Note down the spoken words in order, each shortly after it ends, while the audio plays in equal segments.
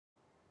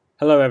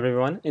Hello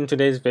everyone, in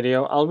today's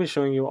video I'll be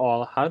showing you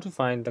all how to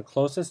find the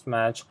closest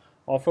match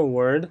of a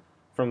word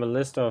from a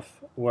list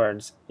of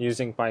words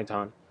using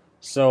Python.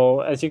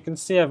 So as you can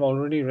see, I've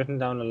already written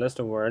down a list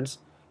of words.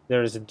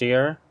 There's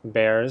deer,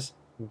 bears,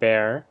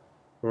 bear,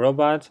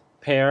 robot,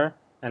 pear,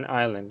 and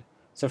island.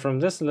 So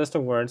from this list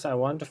of words I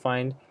want to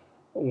find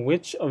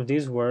which of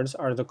these words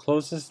are the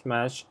closest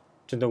match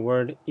to the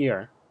word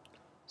ear.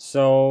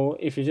 So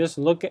if you just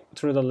look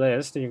through the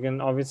list, you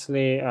can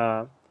obviously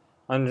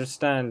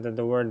understand that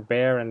the word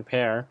bear and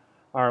pear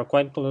are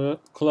quite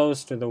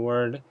close to the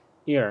word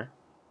ear.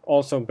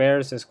 Also,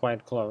 bears is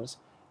quite close.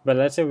 But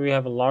let's say we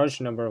have a large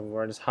number of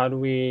words. How do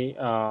we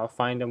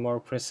find a more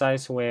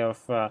precise way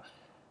of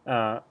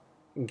uh,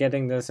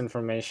 getting this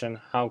information?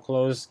 How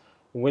close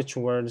which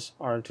words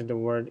are to the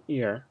word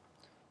ear?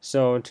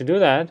 So to do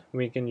that,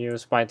 we can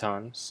use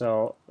Python.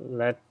 So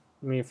let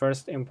me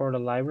first import a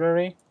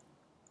library.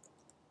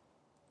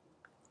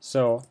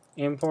 So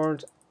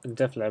import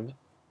difflib,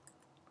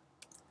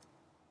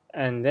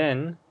 and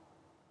then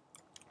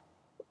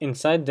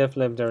inside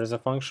difflib there is a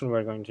function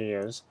we're going to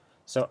use.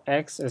 So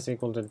x is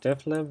equal to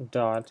difflib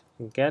dot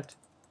get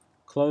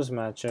close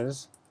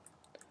matches.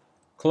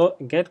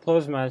 Get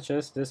close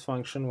matches, this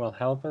function will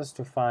help us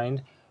to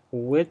find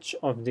which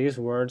of these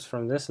words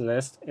from this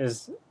list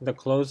is the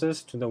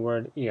closest to the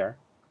word ear.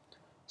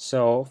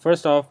 So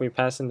first off, we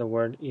pass in the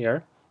word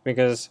ear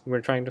because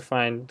we're trying to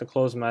find the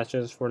close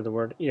matches for the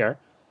word ear.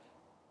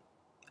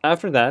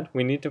 After that,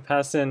 we need to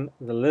pass in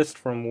the list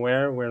from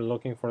where we're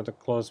looking for the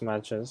close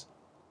matches.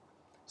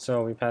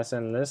 So we pass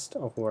in list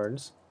of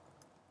words.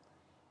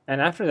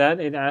 And after that,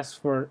 it asks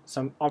for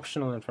some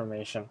optional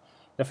information.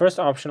 The first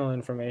optional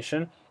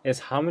information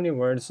is how many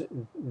words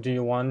do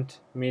you want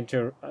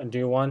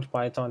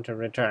Python to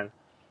return?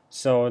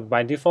 So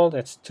by default,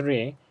 it's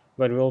 3,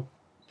 but we'll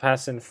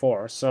pass in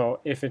 4.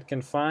 So if it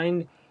can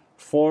find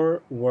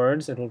 4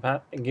 words, it will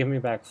give me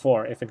back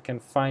 4. If it can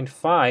find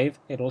 5,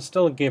 it will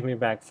still give me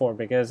back 4,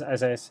 because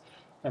as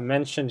I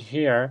mentioned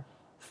here,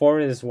 4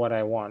 is what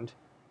I want.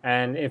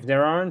 And if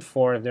there aren't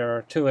 4, if there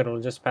are 2, it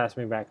will just pass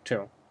me back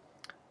 2.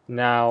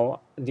 Now,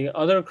 the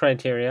other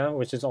criteria,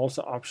 which is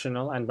also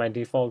optional and by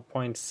default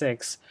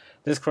 0.6,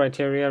 this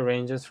criteria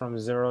ranges from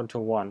 0 to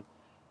 1.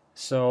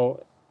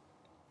 So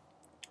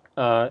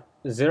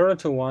 0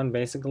 to 1,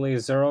 basically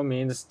 0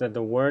 means that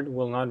the word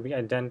will not be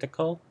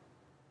identical,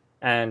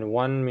 and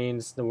 1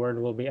 means the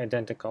word will be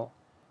identical.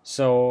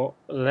 So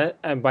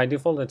by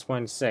default it's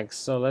 0.6,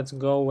 so let's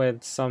go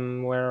with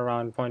somewhere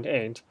around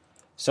 0.8.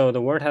 So the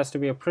word has to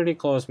be a pretty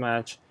close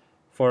match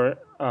for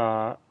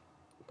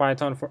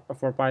Python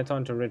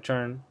to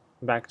return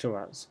back to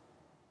us.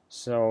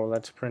 So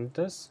let's print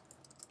this,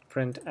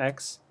 print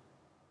x,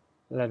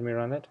 let me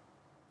run it.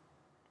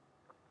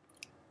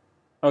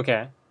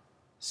 Okay,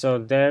 so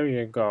there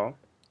you go.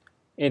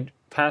 It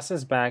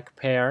passes back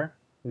pear,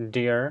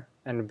 deer,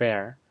 and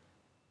bear.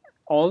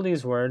 All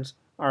these words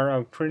are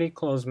a pretty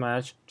close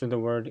match to the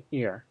word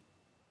ear.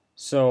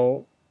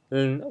 So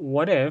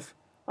what if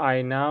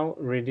I now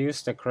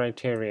reduce the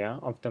criteria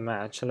of the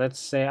match? Let's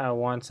say I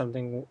want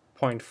something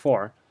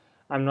 0.4.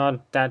 I'm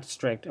not that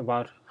strict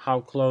about how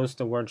close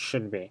the word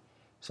should be.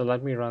 So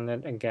let me run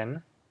it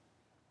again.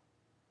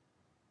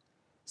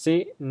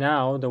 See,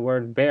 now the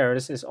word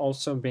bears is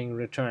also being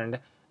returned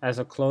as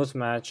a close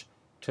match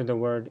to the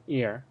word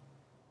ear.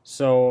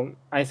 So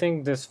I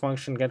think this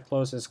function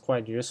getClose is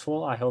quite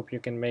useful. I hope you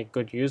can make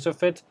good use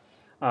of it.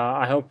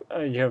 I hope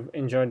you have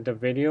enjoyed the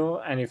video,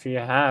 and if you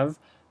have,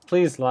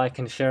 please like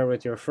and share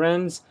with your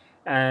friends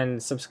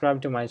and subscribe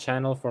to my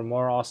channel for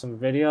more awesome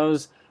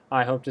videos.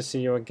 I hope to see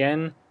you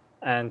again,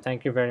 and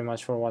thank you very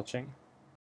much for watching.